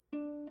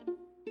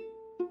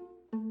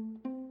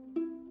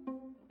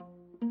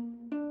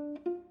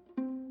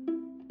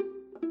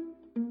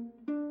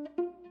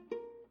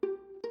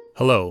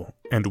Hello,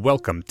 and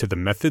welcome to the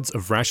Methods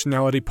of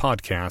Rationality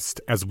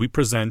podcast as we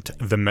present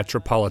The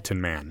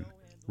Metropolitan Man,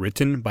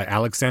 written by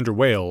Alexander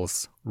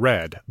Wales,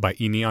 read by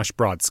Eneasz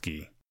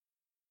Brodsky.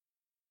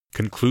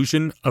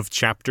 Conclusion of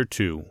Chapter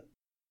 2.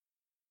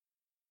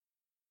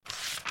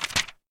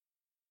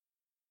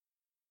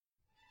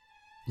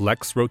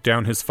 Lex wrote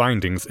down his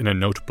findings in a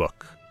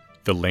notebook.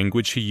 The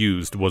language he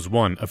used was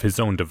one of his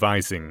own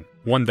devising,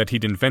 one that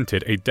he'd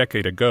invented a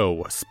decade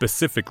ago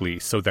specifically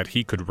so that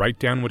he could write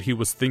down what he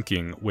was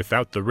thinking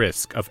without the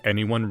risk of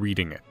anyone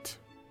reading it.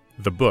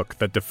 The book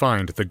that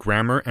defined the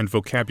grammar and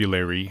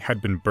vocabulary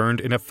had been burned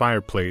in a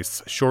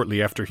fireplace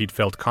shortly after he'd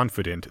felt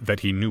confident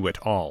that he knew it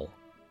all.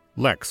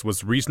 Lex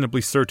was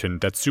reasonably certain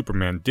that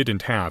Superman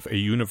didn't have a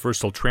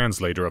universal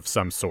translator of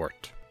some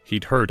sort.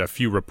 He'd heard a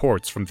few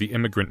reports from the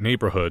immigrant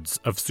neighborhoods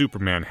of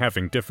Superman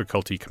having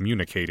difficulty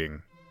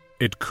communicating.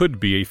 It could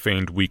be a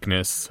feigned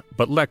weakness,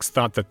 but Lex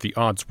thought that the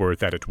odds were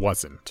that it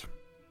wasn't.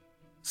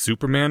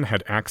 Superman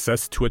had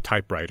access to a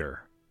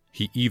typewriter.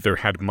 He either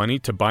had money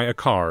to buy a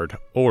card,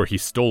 or he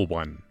stole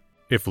one.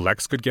 If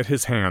Lex could get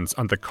his hands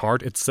on the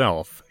card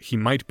itself, he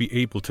might be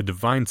able to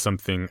divine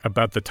something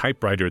about the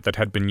typewriter that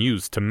had been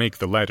used to make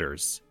the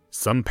letters,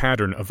 some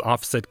pattern of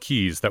offset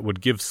keys that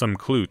would give some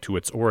clue to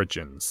its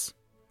origins.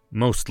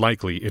 Most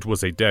likely it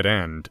was a dead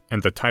end,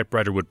 and the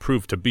typewriter would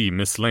prove to be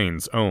Miss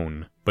Lane's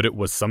own, but it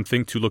was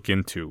something to look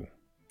into.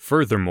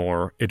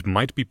 Furthermore, it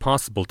might be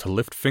possible to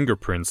lift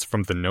fingerprints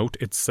from the note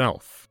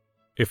itself.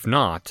 If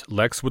not,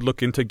 Lex would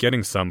look into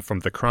getting some from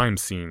the crime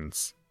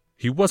scenes.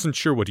 He wasn't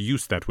sure what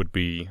use that would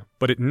be,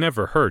 but it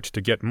never hurt to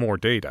get more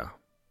data.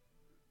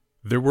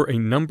 There were a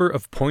number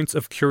of points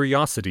of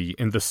curiosity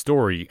in the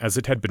story as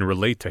it had been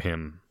relayed to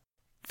him.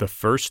 The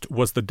first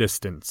was the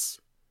distance.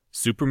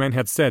 Superman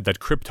had said that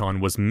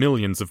Krypton was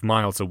millions of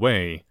miles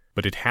away,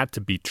 but it had to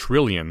be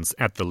trillions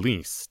at the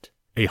least.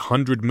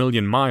 100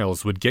 million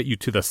miles would get you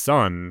to the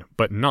sun,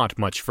 but not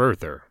much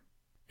further.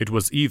 It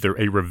was either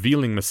a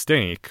revealing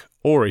mistake,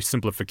 or a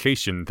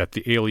simplification that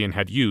the alien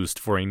had used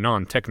for a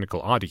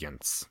non-technical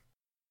audience.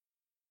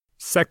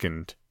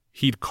 Second,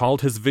 he'd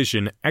called his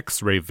vision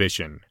X-ray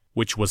vision,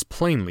 which was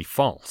plainly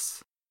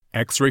false.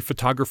 X-ray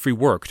photography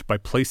worked by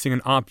placing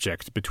an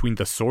object between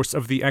the source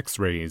of the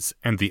X-rays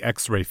and the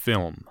X-ray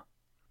film.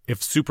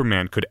 If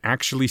Superman could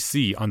actually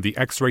see on the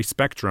X-ray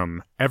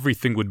spectrum,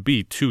 everything would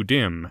be too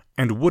dim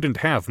and wouldn't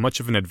have much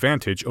of an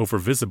advantage over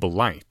visible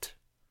light.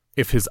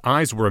 If his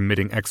eyes were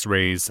emitting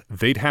X-rays,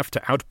 they'd have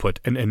to output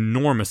an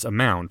enormous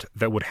amount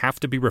that would have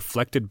to be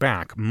reflected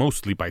back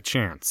mostly by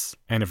chance,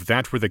 and if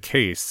that were the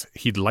case,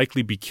 he'd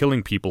likely be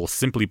killing people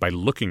simply by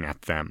looking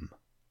at them.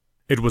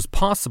 It was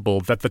possible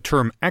that the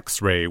term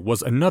X-ray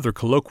was another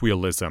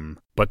colloquialism,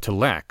 but to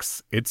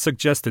Lex, it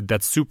suggested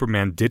that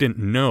Superman didn't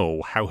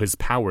know how his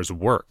powers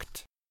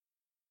worked.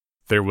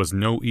 There was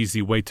no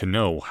easy way to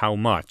know how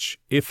much,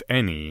 if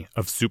any,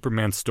 of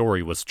Superman's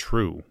story was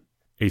true.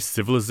 A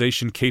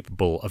civilization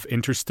capable of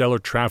interstellar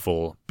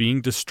travel being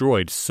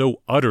destroyed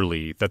so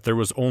utterly that there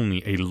was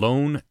only a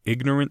lone,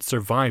 ignorant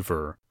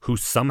survivor who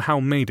somehow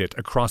made it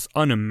across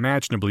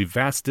unimaginably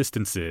vast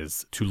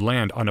distances to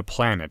land on a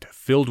planet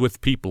filled with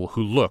people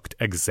who looked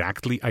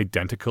exactly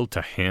identical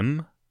to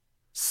him?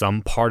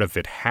 Some part of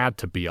it had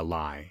to be a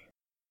lie.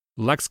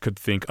 Lex could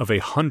think of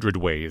 100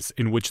 ways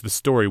in which the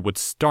story would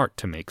start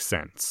to make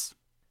sense.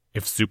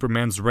 If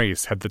Superman's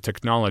race had the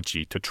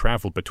technology to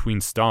travel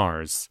between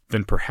stars,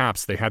 then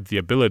perhaps they had the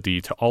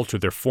ability to alter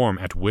their form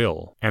at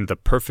will, and the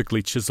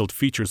perfectly chiseled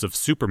features of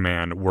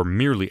Superman were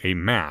merely a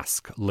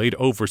mask laid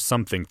over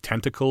something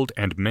tentacled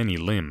and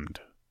many-limbed.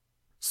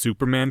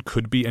 Superman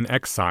could be an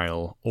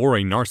exile or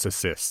a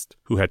narcissist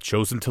who had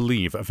chosen to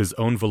leave of his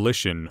own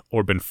volition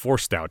or been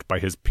forced out by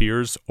his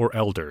peers or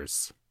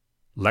elders.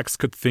 Lex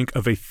could think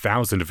of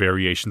 1,000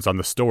 variations on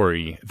the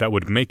story that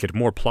would make it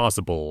more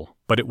plausible,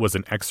 but it was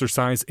an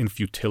exercise in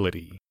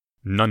futility.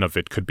 None of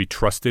it could be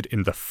trusted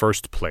in the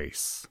first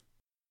place.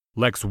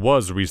 Lex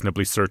was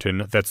reasonably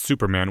certain that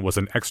Superman was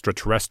an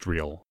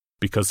extraterrestrial,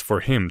 because for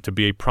him to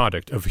be a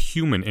product of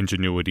human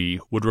ingenuity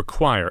would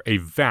require a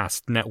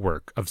vast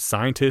network of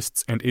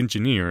scientists and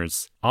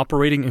engineers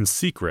operating in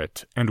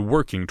secret and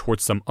working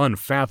towards some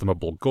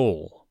unfathomable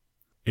goal.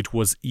 It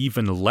was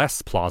even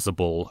less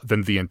plausible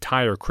than the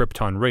entire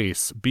Krypton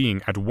race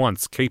being at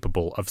once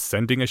capable of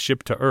sending a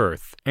ship to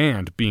Earth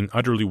and being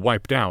utterly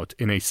wiped out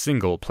in a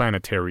single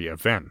planetary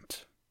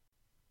event.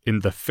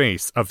 In the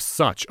face of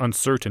such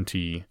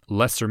uncertainty,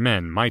 lesser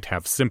men might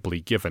have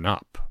simply given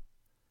up.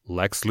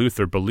 Lex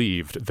Luthor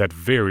believed that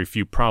very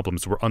few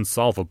problems were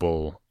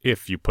unsolvable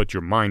if you put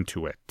your mind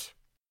to it.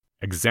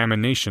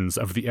 Examinations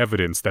of the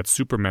evidence that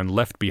Superman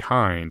left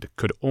behind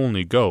could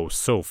only go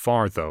so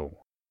far, though.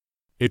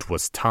 It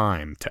was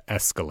time to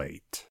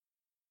escalate.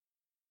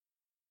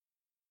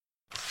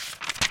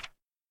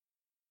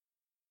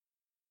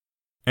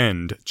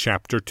 End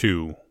Chapter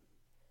 2.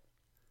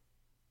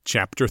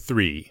 Chapter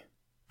 3.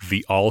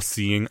 The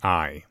All-Seeing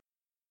Eye.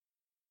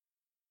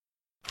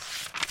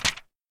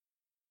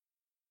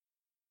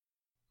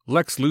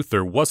 Lex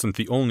Luthor wasn't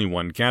the only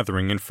one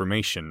gathering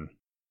information.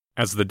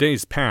 As the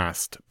days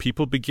passed,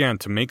 people began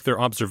to make their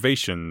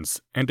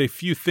observations, and a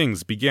few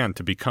things began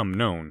to become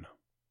known.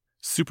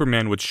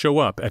 Superman would show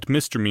up at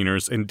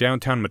misdemeanors in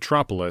downtown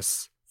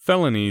Metropolis,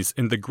 felonies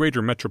in the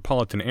greater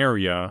metropolitan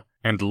area,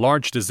 and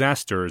large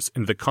disasters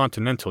in the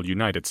continental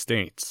United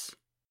States.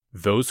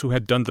 Those who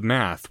had done the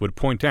math would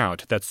point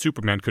out that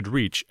Superman could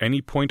reach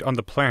any point on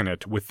the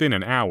planet within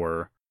an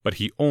hour, but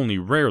he only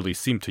rarely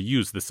seemed to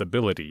use this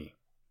ability.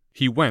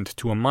 He went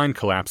to a mine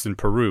collapse in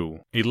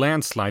Peru, a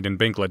landslide in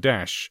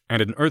Bangladesh,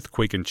 and an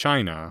earthquake in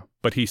China,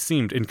 but he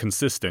seemed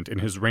inconsistent in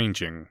his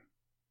ranging.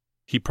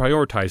 He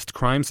prioritized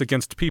crimes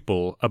against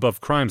people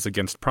above crimes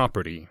against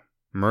property.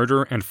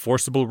 Murder and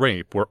forcible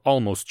rape were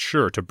almost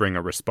sure to bring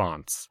a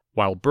response,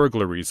 while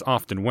burglaries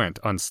often went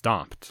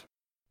unstopped.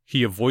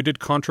 He avoided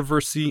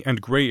controversy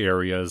and gray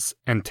areas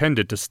and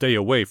tended to stay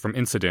away from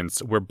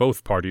incidents where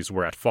both parties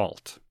were at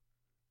fault.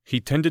 He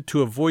tended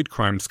to avoid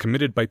crimes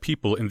committed by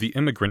people in the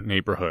immigrant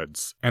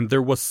neighborhoods, and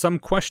there was some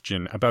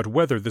question about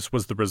whether this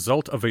was the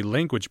result of a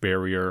language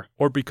barrier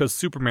or because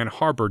Superman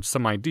harbored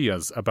some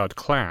ideas about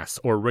class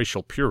or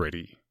racial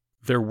purity.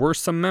 There were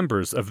some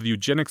members of the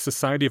Eugenic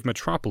Society of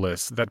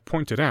Metropolis that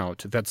pointed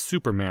out that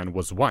Superman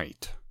was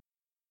white.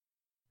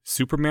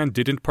 Superman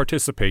didn't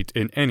participate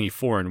in any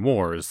foreign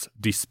wars,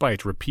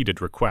 despite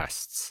repeated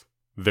requests.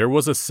 There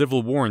was a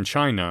civil war in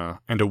China,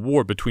 and a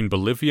war between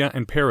Bolivia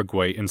and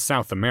Paraguay in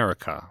South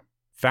America.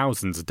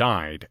 Thousands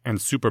died, and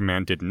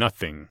Superman did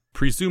nothing,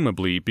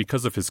 presumably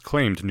because of his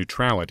claimed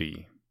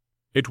neutrality.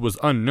 It was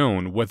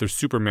unknown whether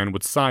Superman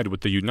would side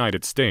with the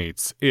United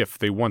States if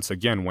they once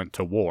again went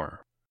to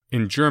war.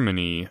 In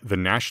Germany, the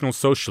National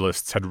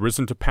Socialists had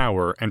risen to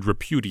power and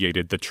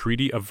repudiated the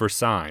Treaty of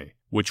Versailles,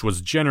 which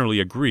was generally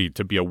agreed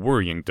to be a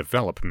worrying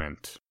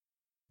development.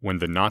 When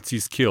the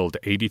Nazis killed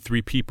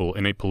 83 people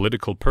in a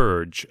political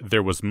purge,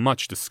 there was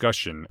much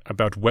discussion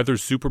about whether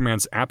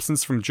Superman's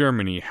absence from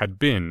Germany had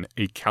been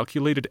a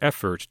calculated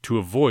effort to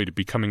avoid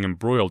becoming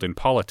embroiled in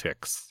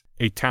politics,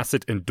 a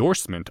tacit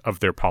endorsement of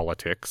their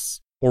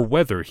politics, or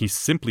whether he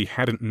simply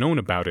hadn't known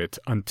about it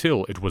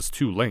until it was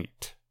too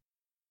late.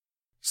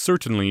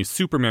 Certainly,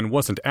 Superman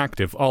wasn't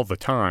active all the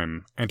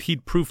time, and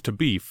he'd proved to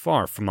be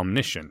far from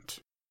omniscient.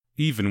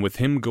 Even with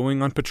him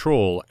going on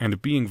patrol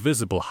and being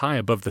visible high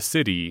above the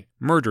city,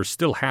 murder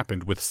still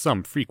happened with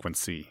some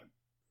frequency.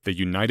 The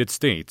United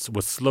States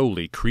was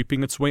slowly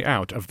creeping its way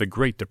out of the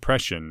Great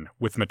Depression,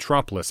 with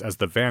Metropolis as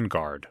the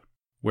vanguard.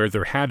 Where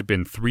there had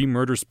been 3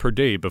 murders per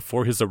day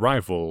before his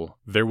arrival,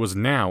 there was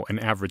now an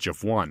average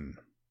of 1.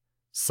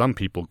 Some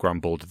people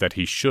grumbled that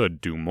he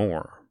should do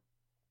more.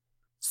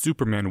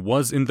 Superman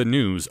was in the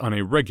news on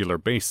a regular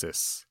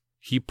basis.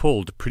 He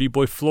pulled Pretty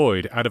Boy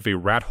Floyd out of a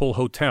rat hole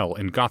hotel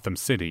in Gotham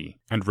City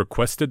and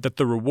requested that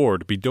the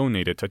reward be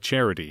donated to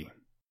charity.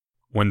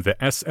 When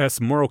the SS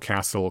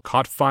Castle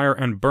caught fire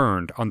and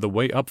burned on the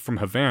way up from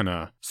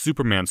Havana,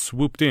 Superman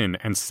swooped in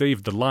and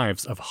saved the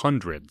lives of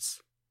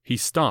hundreds. He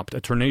stopped a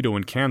tornado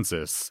in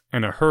Kansas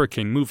and a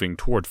hurricane moving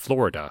toward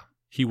Florida.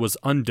 He was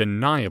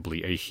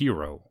undeniably a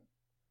hero.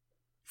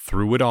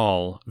 Through it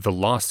all, the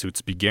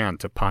lawsuits began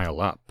to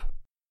pile up.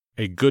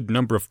 A good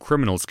number of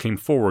criminals came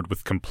forward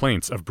with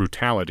complaints of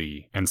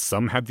brutality, and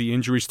some had the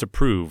injuries to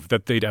prove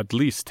that they'd at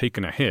least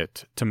taken a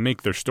hit to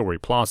make their story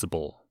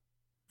plausible.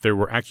 There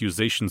were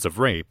accusations of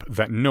rape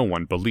that no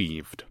one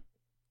believed.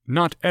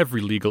 Not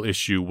every legal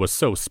issue was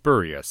so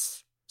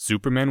spurious.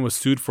 Superman was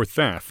sued for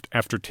theft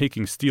after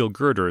taking steel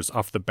girders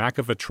off the back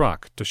of a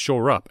truck to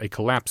shore up a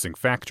collapsing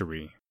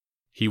factory.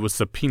 He was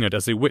subpoenaed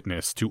as a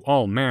witness to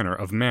all manner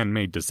of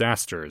man-made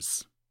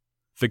disasters.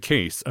 The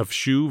case of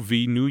Shu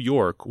v. New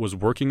York was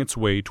working its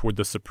way toward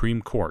the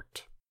Supreme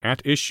Court.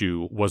 At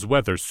issue was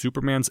whether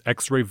Superman's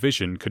X-ray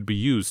vision could be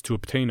used to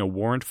obtain a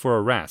warrant for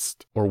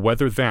arrest, or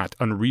whether that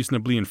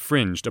unreasonably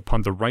infringed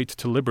upon the right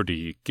to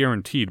liberty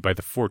guaranteed by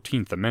the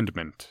 14th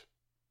Amendment.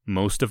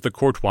 Most of the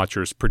court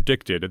watchers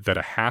predicted that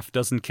a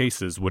half-dozen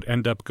cases would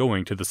end up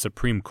going to the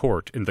Supreme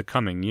Court in the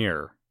coming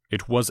year.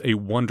 It was a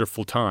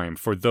wonderful time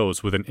for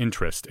those with an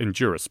interest in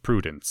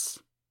jurisprudence.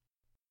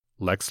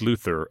 Lex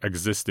Luthor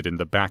existed in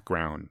the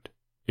background.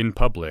 In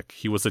public,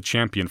 he was a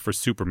champion for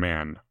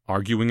Superman,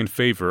 arguing in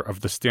favor of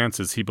the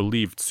stances he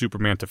believed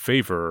Superman to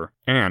favor,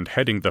 and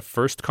heading the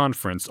first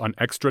conference on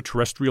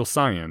extraterrestrial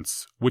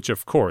science, which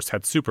of course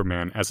had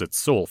Superman as its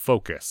sole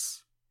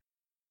focus.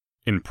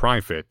 In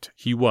private,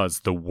 he was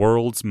the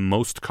world's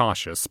most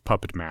cautious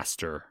puppet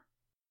master.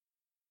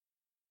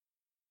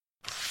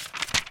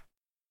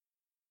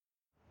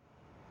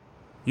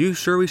 You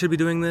sure we should be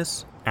doing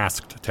this?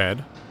 Asked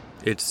Ted.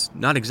 It's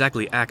not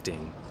exactly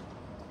acting.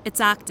 It's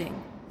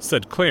acting,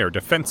 said Claire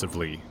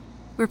defensively.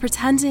 We're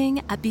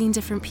pretending at being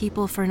different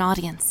people for an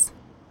audience.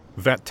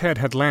 That Ted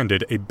had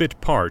landed a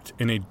bit part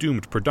in a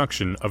doomed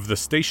production of The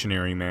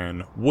Stationary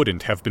Man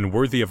wouldn't have been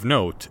worthy of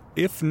note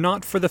if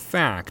not for the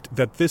fact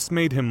that this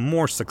made him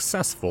more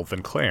successful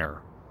than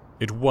Claire.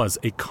 It was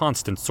a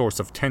constant source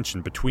of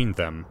tension between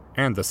them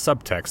and the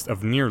subtext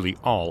of nearly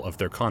all of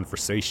their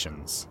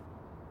conversations.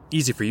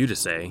 Easy for you to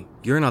say.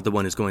 You're not the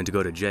one who's going to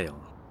go to jail.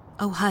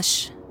 Oh,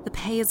 hush. The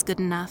pay is good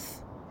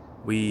enough.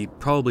 We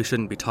probably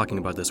shouldn't be talking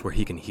about this where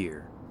he can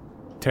hear.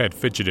 Ted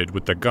fidgeted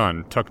with the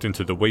gun tucked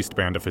into the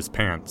waistband of his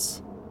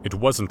pants. It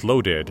wasn't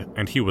loaded,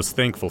 and he was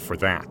thankful for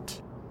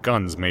that.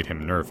 Guns made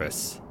him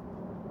nervous.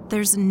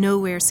 There's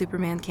nowhere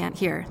Superman can't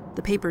hear.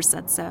 The papers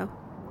said so.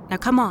 Now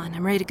come on,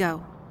 I'm ready to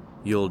go.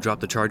 You'll drop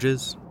the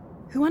charges?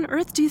 Who on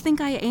earth do you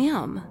think I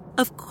am?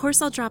 Of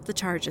course I'll drop the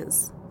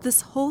charges.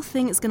 This whole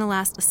thing is gonna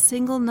last a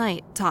single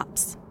night,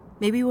 tops.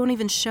 Maybe we won't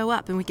even show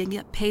up and we can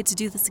get paid to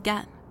do this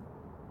again.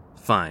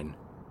 Fine.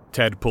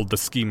 Ted pulled the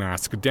ski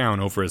mask down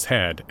over his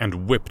head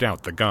and whipped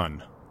out the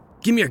gun.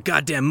 Give me your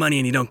goddamn money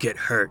and you don't get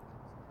hurt.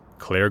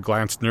 Claire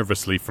glanced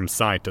nervously from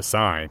side to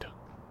side.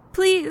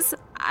 Please,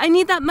 I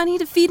need that money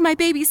to feed my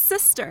baby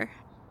sister.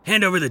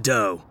 Hand over the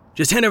dough.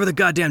 Just hand over the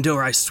goddamn dough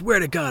or I swear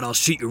to God I'll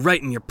shoot you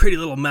right in your pretty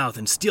little mouth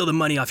and steal the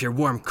money off your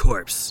warm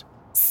corpse.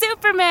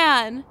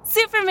 Superman!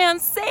 Superman,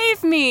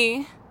 save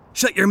me!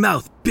 Shut your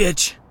mouth,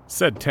 bitch!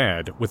 Said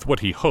Ted with what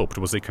he hoped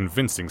was a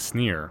convincing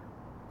sneer.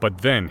 But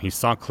then he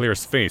saw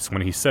Claire's face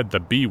when he said the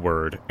B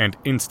word and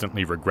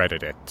instantly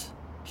regretted it.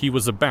 He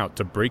was about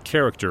to break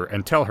character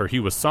and tell her he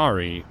was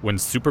sorry when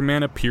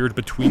Superman appeared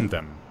between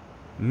them.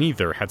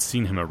 Neither had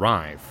seen him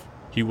arrive.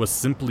 He was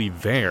simply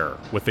there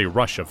with a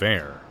rush of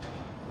air.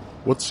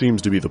 What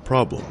seems to be the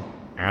problem?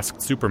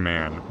 Asked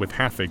Superman with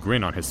half a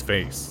grin on his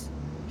face.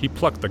 He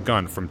plucked the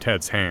gun from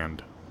Ted's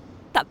hand.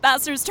 That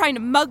bastard's trying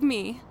to mug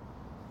me.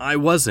 I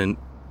wasn't.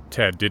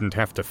 Ted didn't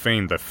have to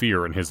feign the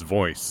fear in his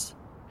voice.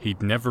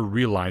 He'd never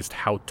realized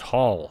how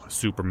tall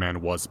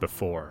Superman was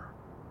before.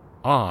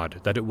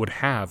 Odd that it would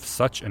have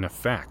such an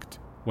effect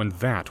when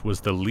that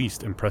was the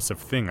least impressive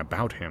thing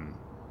about him.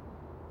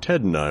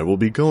 Ted and I will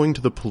be going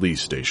to the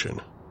police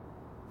station.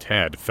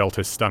 Ted felt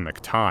his stomach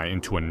tie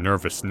into a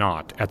nervous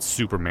knot at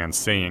Superman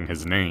saying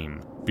his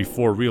name,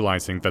 before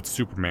realizing that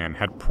Superman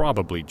had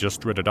probably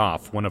just written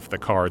off one of the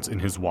cards in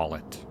his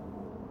wallet.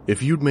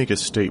 If you'd make a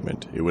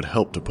statement, it would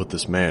help to put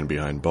this man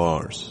behind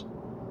bars.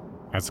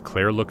 As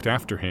Claire looked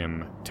after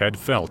him, Ted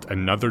felt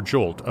another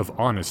jolt of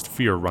honest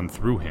fear run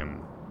through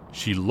him.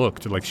 She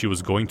looked like she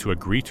was going to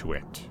agree to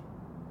it.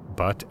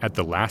 But at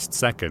the last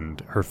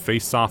second, her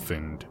face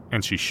softened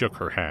and she shook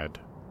her head.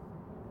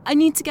 I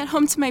need to get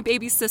home to my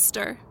baby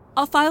sister.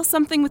 I'll file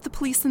something with the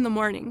police in the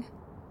morning.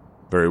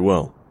 Very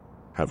well.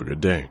 Have a good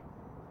day.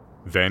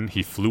 Then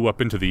he flew up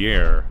into the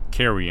air,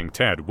 carrying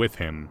Ted with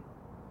him.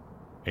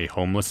 A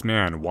homeless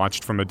man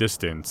watched from a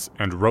distance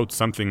and wrote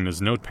something in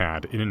his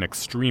notepad in an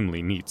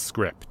extremely neat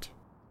script.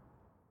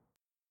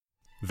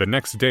 The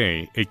next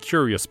day, a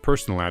curious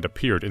personal ad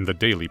appeared in the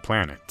Daily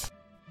Planet.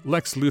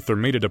 Lex Luthor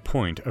made it a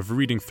point of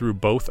reading through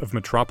both of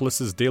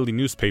Metropolis's daily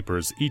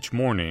newspapers each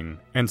morning,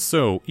 and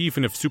so,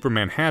 even if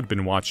Superman had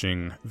been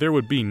watching, there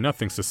would be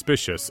nothing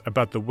suspicious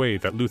about the way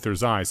that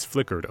Luthor's eyes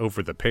flickered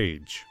over the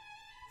page.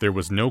 There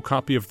was no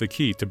copy of the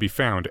key to be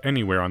found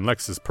anywhere on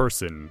Lex's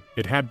person.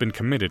 It had been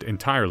committed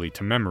entirely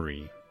to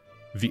memory.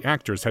 The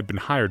actors had been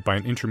hired by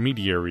an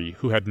intermediary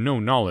who had no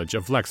knowledge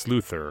of Lex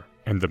Luthor,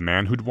 and the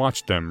man who'd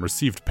watched them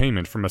received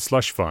payment from a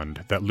slush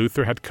fund that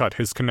Luthor had cut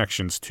his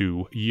connections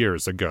to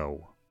years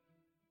ago.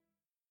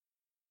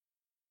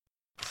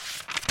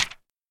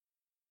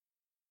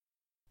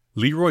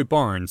 Leroy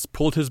Barnes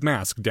pulled his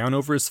mask down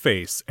over his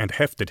face and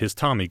hefted his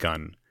Tommy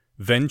gun,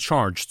 then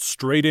charged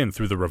straight in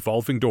through the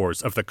revolving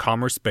doors of the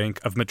Commerce Bank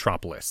of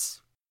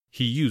Metropolis.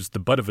 He used the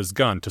butt of his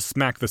gun to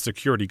smack the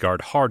security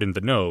guard hard in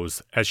the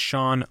nose as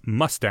Sean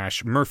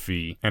Mustache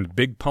Murphy and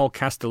Big Paul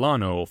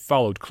Castellano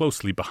followed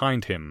closely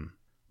behind him.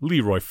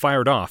 Leroy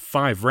fired off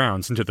 5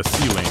 rounds into the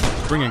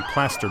ceiling, bringing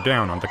plaster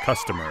down on the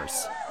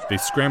customers. They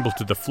scrambled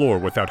to the floor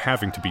without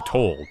having to be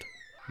told.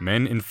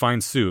 Men in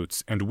fine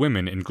suits and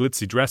women in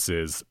glitzy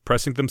dresses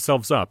pressing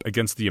themselves up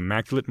against the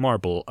immaculate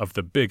marble of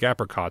the Big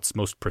Apricot's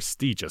most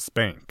prestigious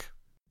bank.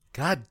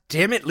 God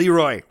damn it,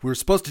 Leroy! We're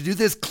supposed to do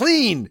this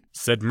clean!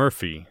 Said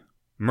Murphy.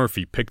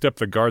 Murphy picked up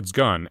the guard's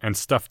gun and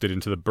stuffed it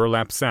into the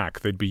burlap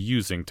sack they'd be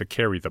using to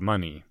carry the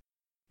money.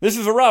 This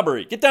is a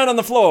robbery! Get down on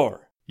the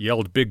floor!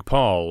 Yelled Big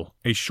Paul,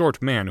 a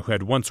short man who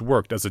had once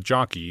worked as a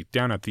jockey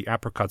down at the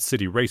Apricot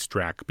City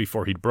racetrack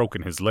before he'd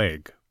broken his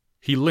leg.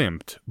 He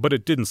limped, but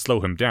it didn't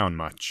slow him down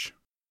much.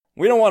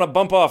 We don't want to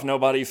bump off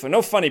nobody, so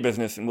no funny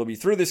business, and we'll be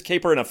through this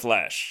caper in a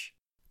flash.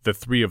 The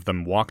 3 of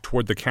them walked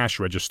toward the cash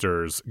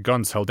registers,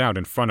 guns held out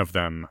in front of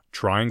them,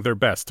 trying their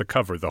best to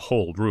cover the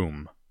whole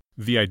room.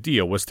 The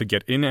idea was to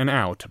get in and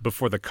out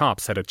before the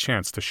cops had a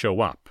chance to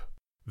show up.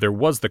 There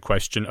was the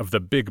question of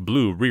the Big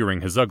Blue rearing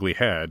his ugly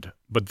head,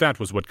 but that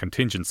was what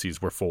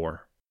contingencies were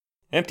for.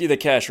 Empty the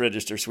cash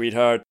register,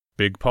 sweetheart,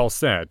 Big Paul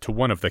said to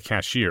one of the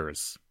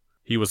cashiers.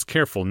 He was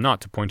careful not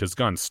to point his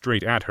gun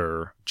straight at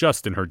her,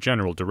 just in her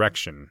general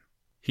direction.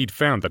 He'd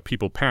found that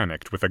people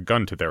panicked with a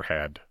gun to their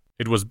head.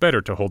 It was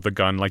better to hold the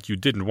gun like you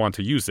didn't want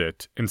to use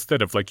it,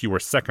 instead of like you were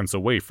seconds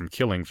away from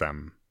killing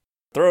them.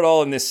 Throw it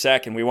all in this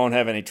sack and we won't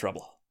have any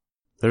trouble.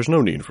 There's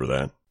no need for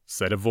that,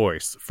 said a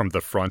voice from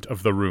the front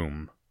of the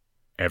room.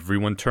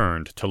 Everyone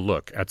turned to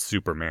look at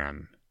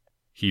Superman.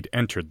 He'd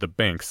entered the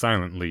bank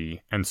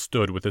silently and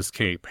stood with his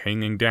cape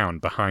hanging down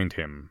behind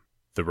him.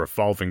 The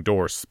revolving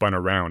door spun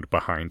around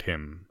behind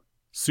him.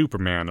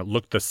 Superman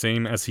looked the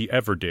same as he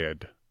ever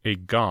did, a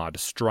god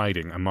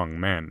striding among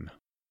men.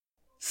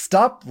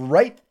 Stop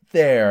right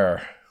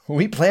there.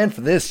 We planned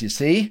for this, you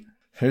see.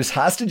 There's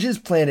hostages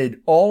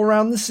planted all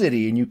around the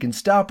city, and you can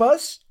stop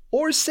us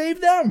or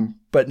save them,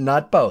 but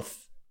not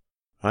both.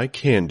 I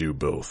can do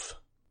both,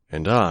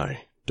 and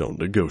I don't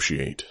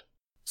negotiate.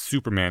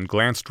 Superman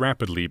glanced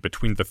rapidly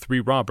between the three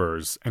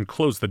robbers and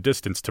closed the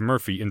distance to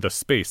Murphy in the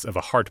space of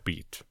a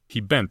heartbeat. He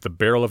bent the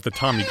barrel of the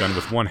Tommy gun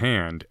with one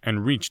hand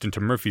and reached into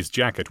Murphy's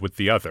jacket with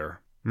the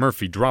other.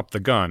 Murphy dropped the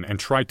gun and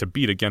tried to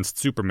beat against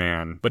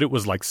Superman, but it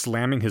was like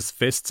slamming his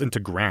fists into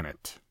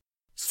granite.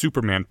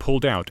 Superman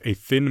pulled out a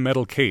thin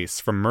metal case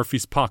from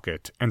Murphy's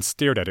pocket and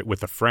stared at it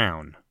with a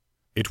frown.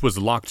 It was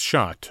locked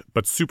shut,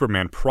 but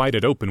Superman pried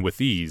it open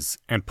with ease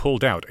and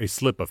pulled out a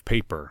slip of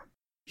paper.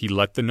 He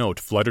let the note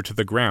flutter to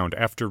the ground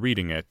after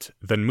reading it,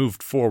 then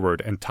moved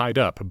forward and tied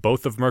up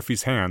both of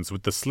Murphy's hands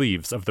with the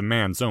sleeves of the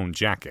man's own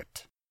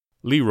jacket.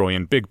 Leroy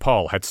and Big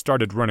Paul had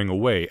started running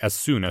away as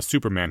soon as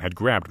Superman had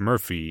grabbed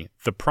Murphy,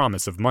 the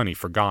promise of money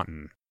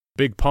forgotten.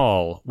 Big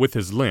Paul, with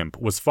his limp,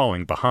 was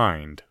falling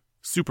behind.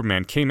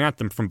 Superman came at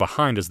them from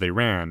behind as they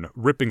ran,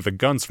 ripping the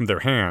guns from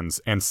their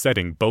hands and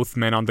setting both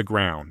men on the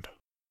ground.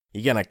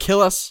 You gonna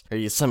kill us, or are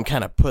you some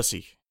kind of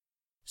pussy?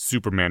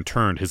 Superman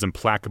turned his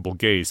implacable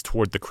gaze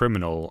toward the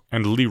criminal,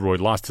 and Leroy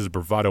lost his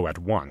bravado at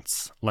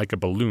once, like a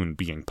balloon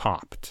being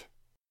popped.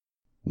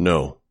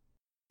 No.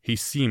 He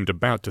seemed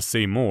about to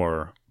say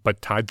more,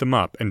 but tied them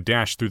up and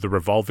dashed through the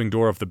revolving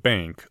door of the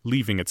bank,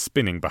 leaving it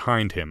spinning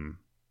behind him.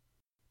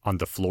 On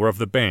the floor of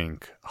the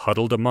bank,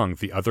 huddled among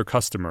the other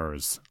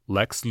customers,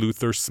 Lex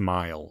Luthor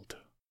smiled.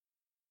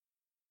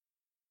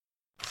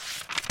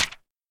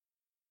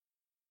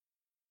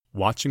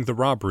 Watching the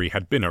robbery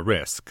had been a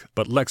risk,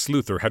 but Lex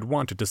Luthor had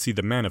wanted to see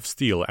the Man of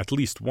Steel at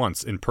least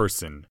once in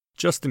person,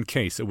 just in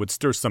case it would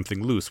stir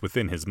something loose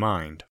within his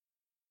mind.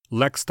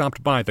 Lex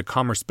stopped by the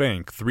Commerce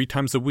Bank 3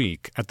 times a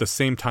week at the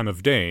same time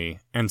of day,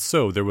 and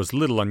so there was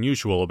little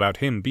unusual about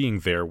him being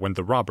there when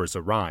the robbers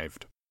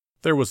arrived.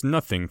 There was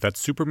nothing that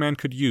Superman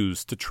could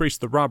use to trace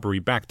the robbery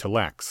back to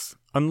Lex,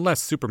 unless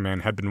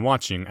Superman had been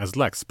watching as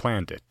Lex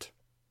planned it.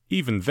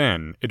 Even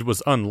then, it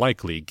was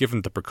unlikely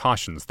given the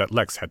precautions that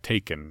Lex had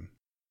taken.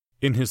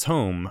 In his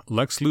home,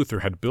 Lex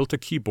Luthor had built a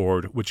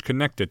keyboard which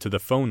connected to the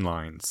phone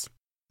lines.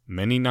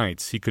 Many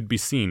nights he could be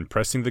seen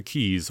pressing the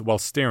keys while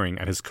staring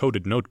at his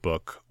coded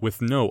notebook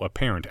with no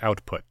apparent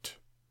output.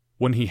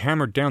 When he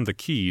hammered down the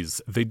keys,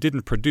 they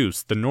didn't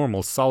produce the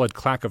normal solid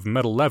clack of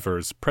metal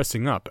levers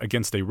pressing up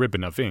against a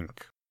ribbon of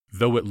ink.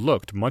 Though it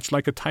looked much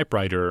like a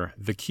typewriter,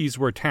 the keys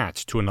were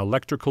attached to an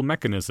electrical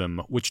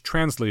mechanism which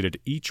translated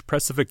each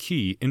press of a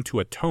key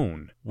into a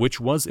tone, which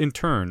was in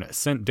turn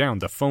sent down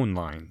the phone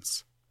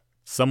lines.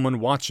 Someone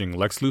watching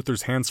Lex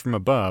Luthor's hands from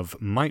above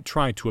might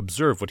try to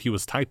observe what he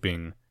was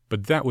typing,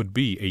 but that would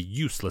be a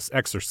useless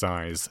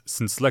exercise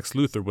since Lex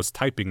Luthor was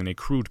typing in a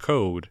crude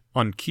code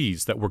on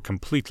keys that were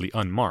completely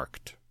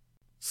unmarked.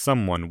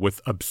 Someone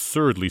with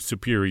absurdly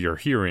superior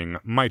hearing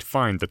might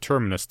find the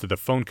terminus to the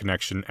phone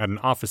connection at an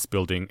office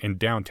building in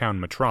downtown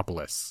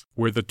Metropolis,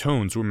 where the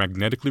tones were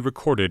magnetically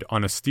recorded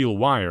on a steel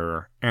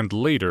wire and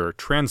later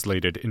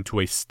translated into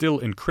a still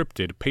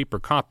encrypted paper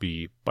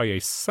copy by a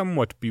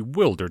somewhat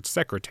bewildered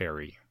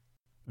secretary.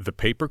 The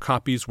paper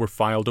copies were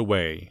filed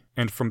away,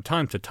 and from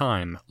time to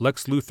time,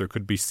 Lex Luthor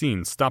could be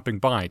seen stopping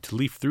by to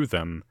leaf through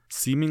them,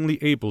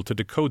 seemingly able to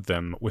decode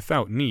them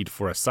without need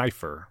for a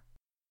cipher.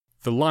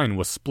 The line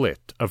was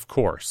split, of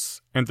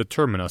course, and the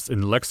terminus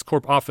in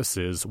LexCorp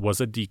offices was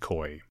a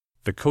decoy.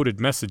 The coded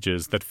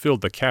messages that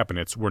filled the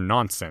cabinets were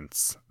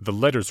nonsense, the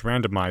letters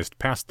randomized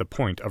past the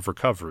point of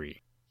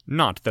recovery.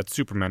 Not that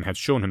Superman had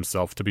shown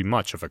himself to be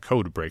much of a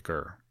code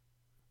breaker.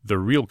 The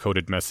real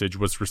coded message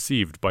was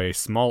received by a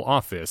small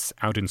office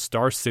out in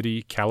Star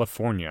City,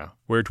 California,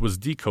 where it was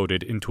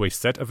decoded into a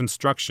set of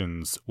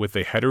instructions with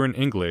a header in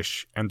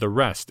English and the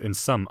rest in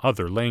some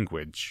other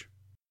language.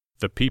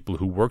 The people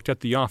who worked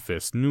at the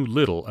office knew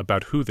little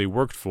about who they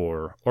worked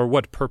for or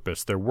what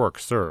purpose their work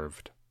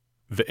served.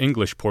 The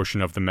English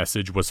portion of the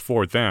message was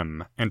for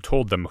them and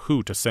told them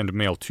who to send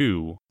mail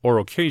to, or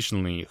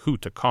occasionally who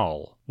to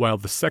call, while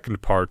the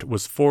second part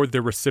was for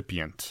their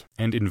recipient,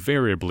 and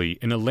invariably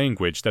in a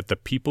language that the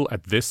people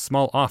at this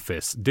small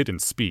office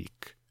didn't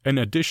speak, an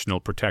additional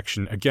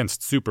protection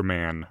against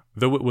Superman,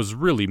 though it was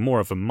really more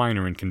of a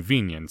minor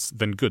inconvenience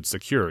than good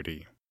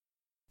security.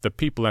 The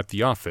people at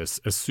the office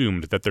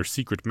assumed that their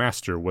secret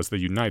master was the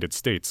United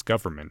States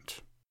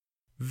government.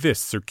 This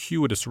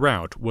circuitous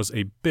route was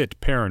a bit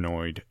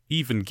paranoid,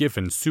 even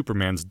given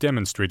Superman's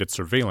demonstrated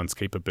surveillance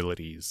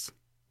capabilities.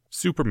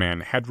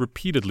 Superman had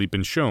repeatedly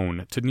been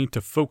shown to need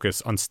to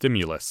focus on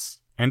stimulus,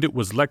 and it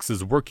was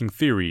Lex's working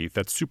theory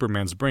that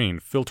Superman's brain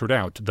filtered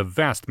out the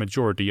vast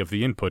majority of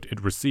the input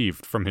it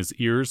received from his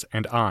ears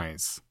and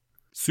eyes.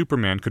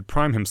 Superman could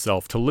prime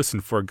himself to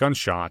listen for a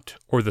gunshot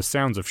or the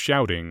sounds of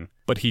shouting,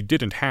 but he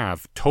didn't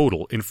have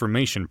total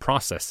information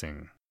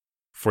processing.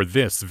 For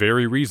this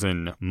very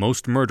reason,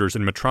 most murders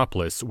in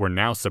Metropolis were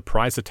now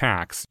surprise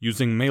attacks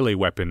using melee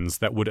weapons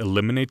that would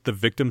eliminate the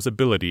victim's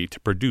ability to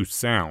produce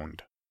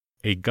sound.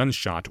 A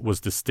gunshot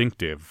was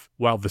distinctive,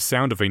 while the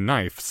sound of a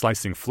knife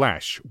slicing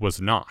flesh was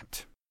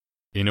not.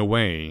 In a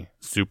way,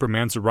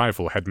 Superman's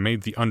arrival had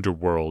made the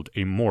underworld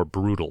a more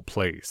brutal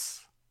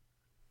place.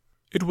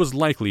 It was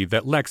likely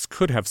that Lex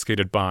could have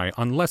skated by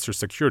on lesser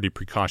security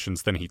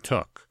precautions than he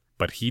took,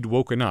 but he'd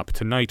woken up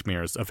to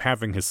nightmares of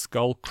having his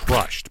skull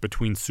crushed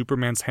between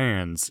Superman's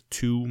hands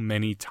too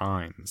many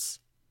times.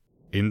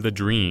 In the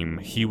dream,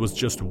 he was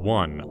just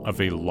one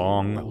of a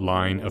long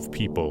line of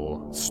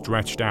people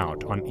stretched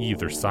out on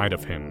either side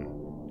of him,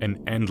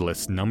 an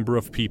endless number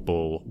of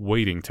people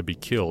waiting to be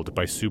killed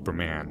by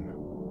Superman.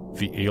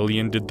 The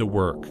alien did the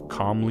work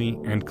calmly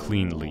and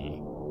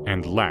cleanly,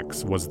 and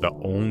Lex was the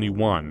only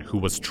one who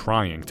was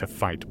trying to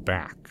fight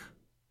back.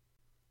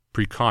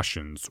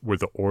 Precautions were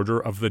the order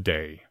of the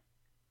day.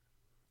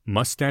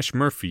 Mustache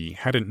Murphy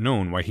hadn't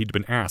known why he'd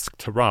been asked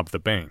to rob the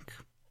bank.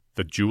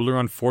 The jeweler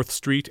on 4th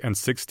Street and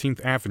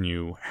 16th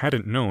Avenue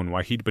hadn't known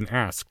why he'd been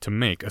asked to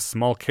make a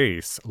small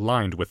case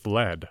lined with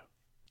lead.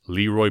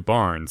 Leroy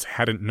Barnes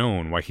hadn't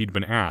known why he'd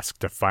been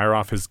asked to fire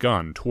off his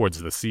gun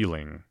towards the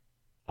ceiling.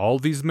 All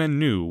these men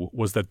knew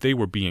was that they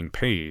were being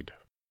paid.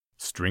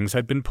 Strings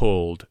had been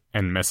pulled,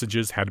 and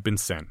messages had been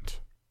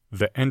sent.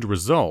 The end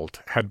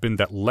result had been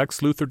that Lex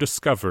Luthor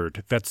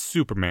discovered that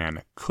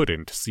Superman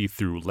couldn't see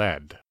through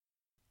lead.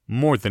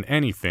 More than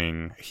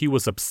anything, he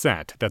was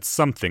upset that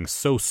something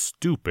so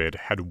stupid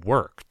had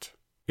worked.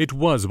 It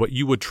was what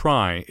you would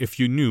try if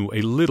you knew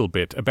a little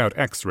bit about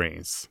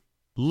X-rays.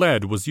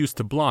 Lead was used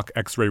to block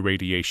X-ray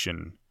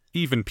radiation.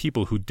 Even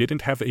people who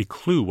didn't have a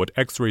clue what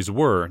X-rays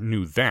were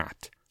knew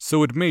that,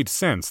 so it made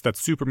sense that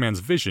Superman's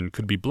vision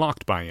could be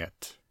blocked by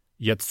it.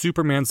 Yet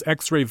Superman's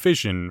X-ray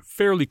vision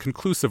fairly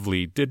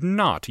conclusively did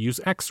not use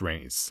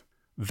X-rays.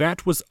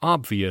 That was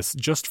obvious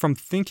just from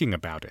thinking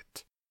about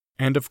it.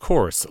 And of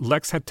course,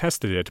 Lex had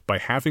tested it by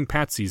having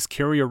patsies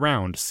carry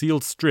around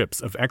sealed strips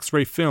of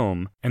X-ray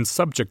film and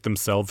subject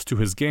themselves to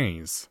his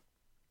gaze.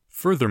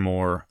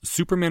 Furthermore,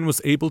 Superman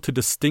was able to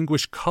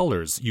distinguish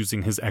colors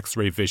using his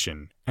X-ray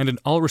vision, and in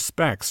all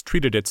respects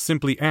treated it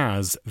simply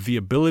as the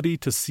ability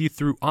to see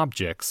through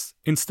objects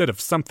instead of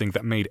something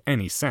that made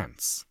any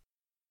sense.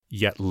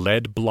 Yet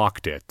lead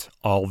blocked it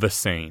all the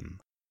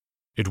same.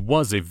 It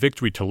was a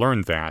victory to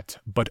learn that,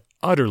 but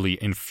utterly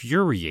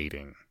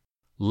infuriating.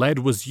 Lead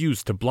was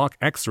used to block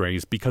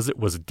X-rays because it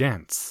was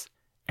dense,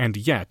 and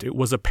yet it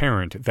was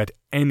apparent that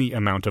any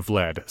amount of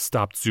lead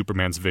stopped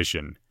Superman's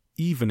vision,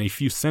 even a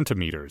few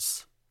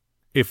centimeters.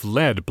 If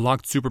lead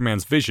blocked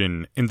Superman's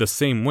vision in the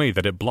same way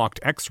that it blocked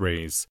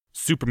X-rays,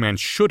 Superman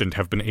shouldn't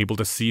have been able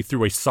to see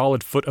through a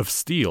solid foot of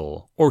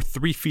steel, or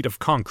 3 feet of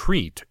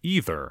concrete,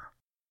 either.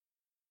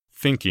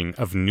 Thinking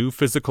of new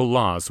physical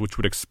laws which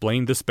would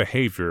explain this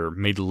behavior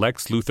made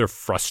Lex Luthor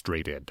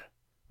frustrated,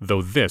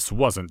 though this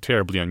wasn't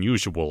terribly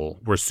unusual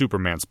where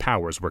Superman's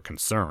powers were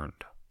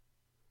concerned.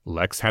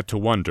 Lex had to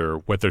wonder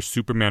whether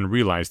Superman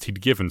realized he'd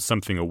given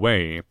something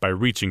away by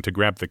reaching to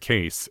grab the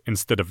case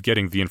instead of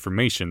getting the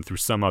information through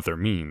some other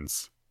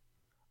means.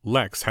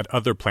 Lex had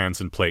other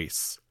plans in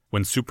place.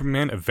 When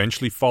Superman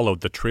eventually followed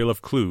the trail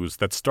of clues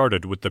that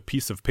started with the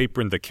piece of paper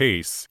in the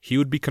case, he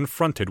would be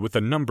confronted with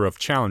a number of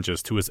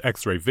challenges to his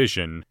X-ray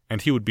vision,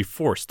 and he would be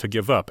forced to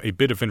give up a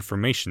bit of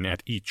information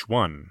at each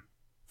one.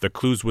 The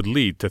clues would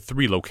lead to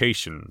 3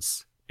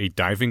 locations: a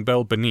diving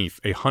bell beneath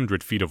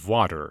 100 feet of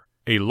water,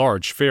 a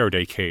large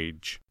Faraday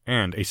cage,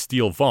 and a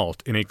steel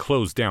vault in a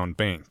closed-down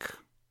bank.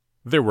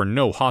 There were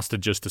no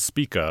hostages to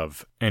speak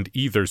of, and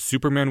either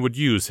Superman would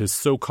use his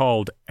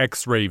so-called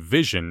X-ray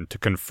vision to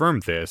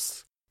confirm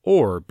this,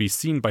 or be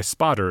seen by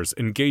spotters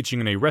engaging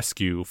in a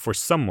rescue for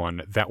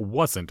someone that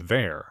wasn't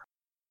there.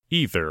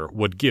 Either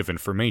would give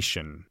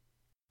information.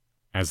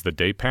 As the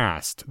day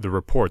passed, the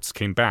reports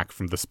came back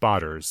from the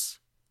spotters.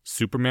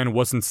 Superman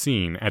wasn't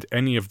seen at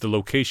any of the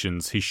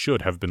locations he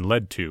should have been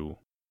led to.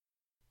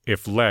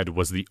 If lead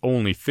was the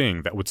only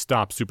thing that would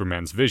stop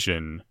Superman's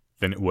vision,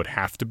 then it would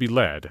have to be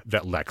lead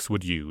that Lex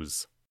would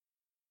use.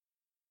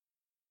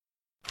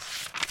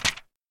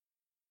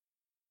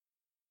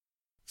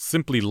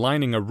 Simply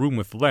lining a room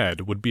with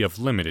lead would be of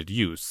limited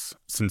use,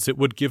 since it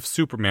would give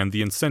Superman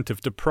the incentive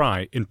to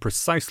pry in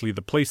precisely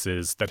the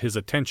places that his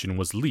attention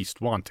was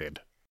least wanted.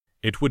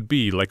 It would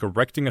be like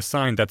erecting a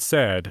sign that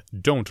said,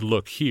 "Don't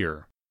look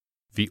here."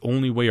 The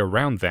only way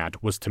around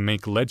that was to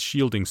make lead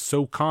shielding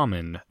so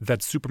common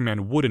that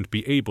Superman wouldn't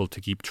be able to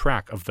keep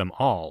track of them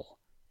all,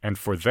 and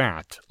for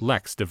that,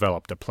 Lex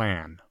developed a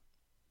plan.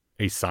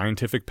 A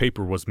scientific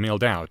paper was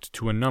mailed out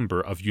to a number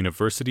of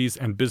universities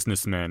and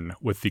businessmen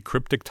with the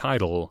cryptic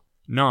title,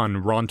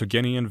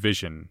 Non-Rontgenian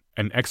Vision,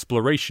 an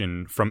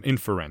exploration from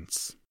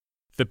inference.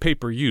 The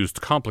paper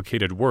used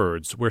complicated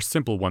words where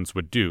simple ones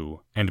would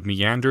do, and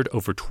meandered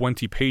over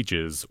 20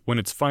 pages when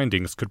its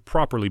findings could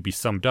properly be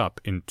summed up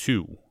in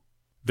 2.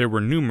 There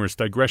were numerous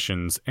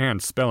digressions and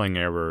spelling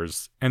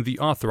errors, and the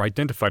author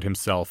identified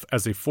himself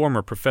as a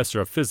former professor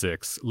of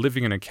physics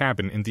living in a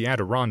cabin in the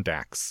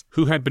Adirondacks,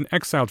 who had been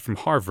exiled from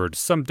Harvard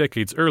some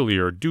decades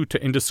earlier due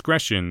to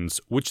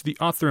indiscretions which the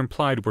author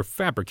implied were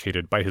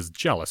fabricated by his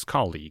jealous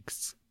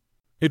colleagues.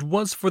 It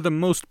was for the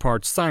most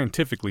part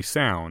scientifically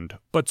sound,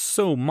 but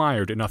so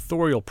mired in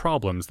authorial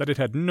problems that it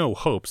had no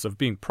hopes of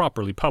being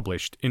properly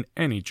published in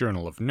any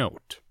journal of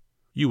note.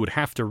 You would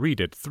have to read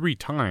it 3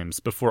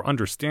 times before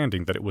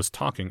understanding that it was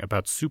talking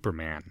about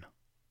Superman.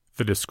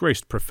 The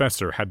disgraced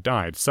professor had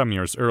died some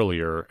years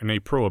earlier in a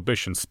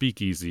Prohibition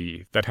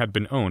speakeasy that had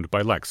been owned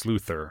by Lex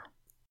Luthor.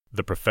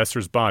 The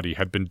professor's body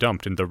had been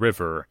dumped in the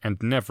river and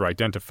never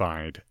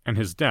identified, and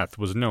his death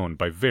was known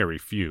by very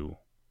few.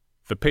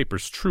 The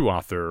paper's true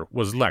author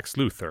was Lex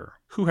Luthor,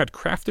 who had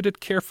crafted it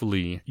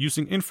carefully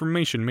using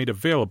information made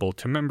available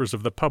to members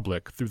of the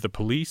public through the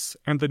police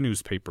and the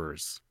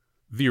newspapers.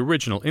 The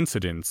original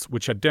incidents,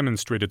 which had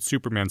demonstrated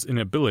Superman's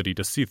inability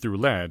to see through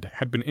lead,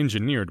 had been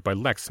engineered by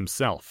Lex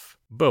himself,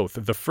 both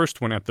the first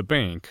one at the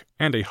bank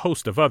and a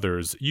host of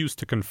others used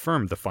to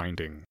confirm the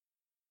finding.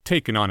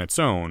 Taken on its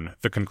own,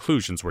 the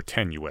conclusions were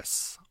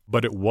tenuous,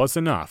 but it was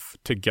enough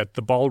to get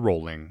the ball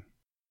rolling.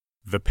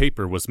 The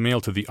paper was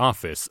mailed to the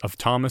office of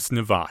Thomas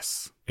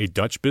Nivas, a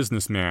Dutch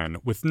businessman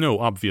with no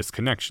obvious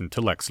connection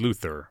to Lex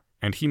Luthor,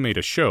 and he made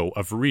a show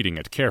of reading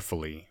it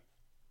carefully.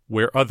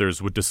 Where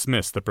others would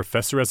dismiss the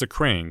professor as a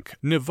crank,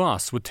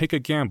 Nivas would take a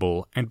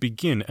gamble and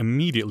begin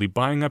immediately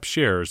buying up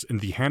shares in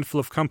the handful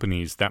of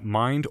companies that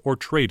mined or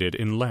traded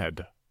in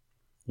lead.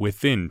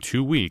 Within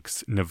 2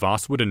 weeks,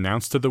 Nivas would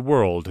announce to the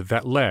world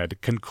that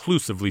lead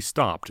conclusively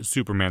stopped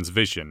Superman's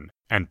vision,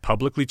 and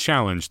publicly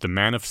challenged the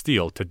Man of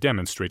Steel to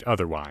demonstrate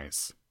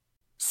otherwise.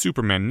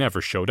 Superman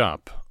never showed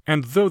up,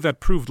 and though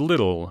that proved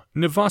little,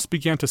 Nivas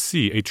began to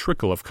see a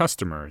trickle of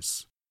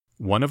customers.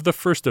 One of the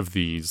first of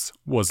these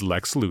was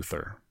Lex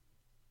Luthor.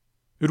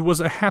 It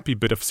was a happy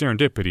bit of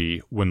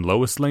serendipity when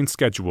Lois Lane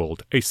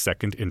scheduled a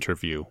second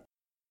interview.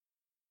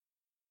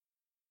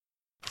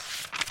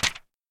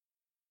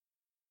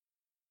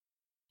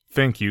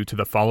 Thank you to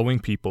the following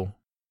people: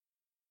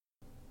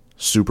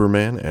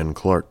 Superman and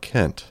Clark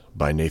Kent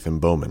by Nathan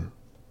Bowman.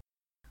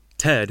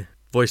 Ted,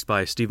 voiced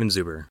by Steven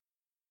Zuber.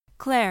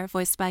 Claire,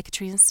 voiced by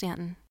Katrina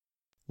Stanton.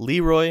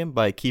 Leroy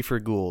by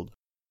Kiefer Gould.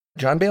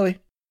 John Bailey.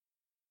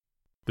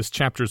 This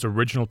chapter's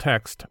original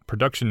text,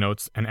 production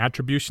notes, and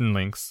attribution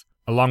links,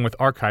 along with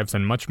archives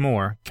and much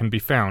more, can be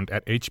found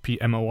at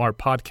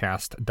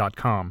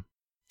hpmorpodcast.com.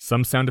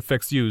 Some sound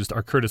effects used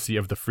are courtesy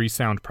of the Free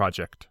Sound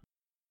Project.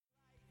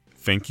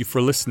 Thank you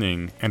for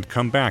listening, and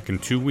come back in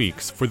 2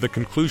 weeks for the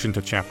conclusion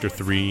to Chapter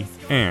 3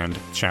 and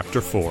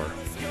Chapter 4.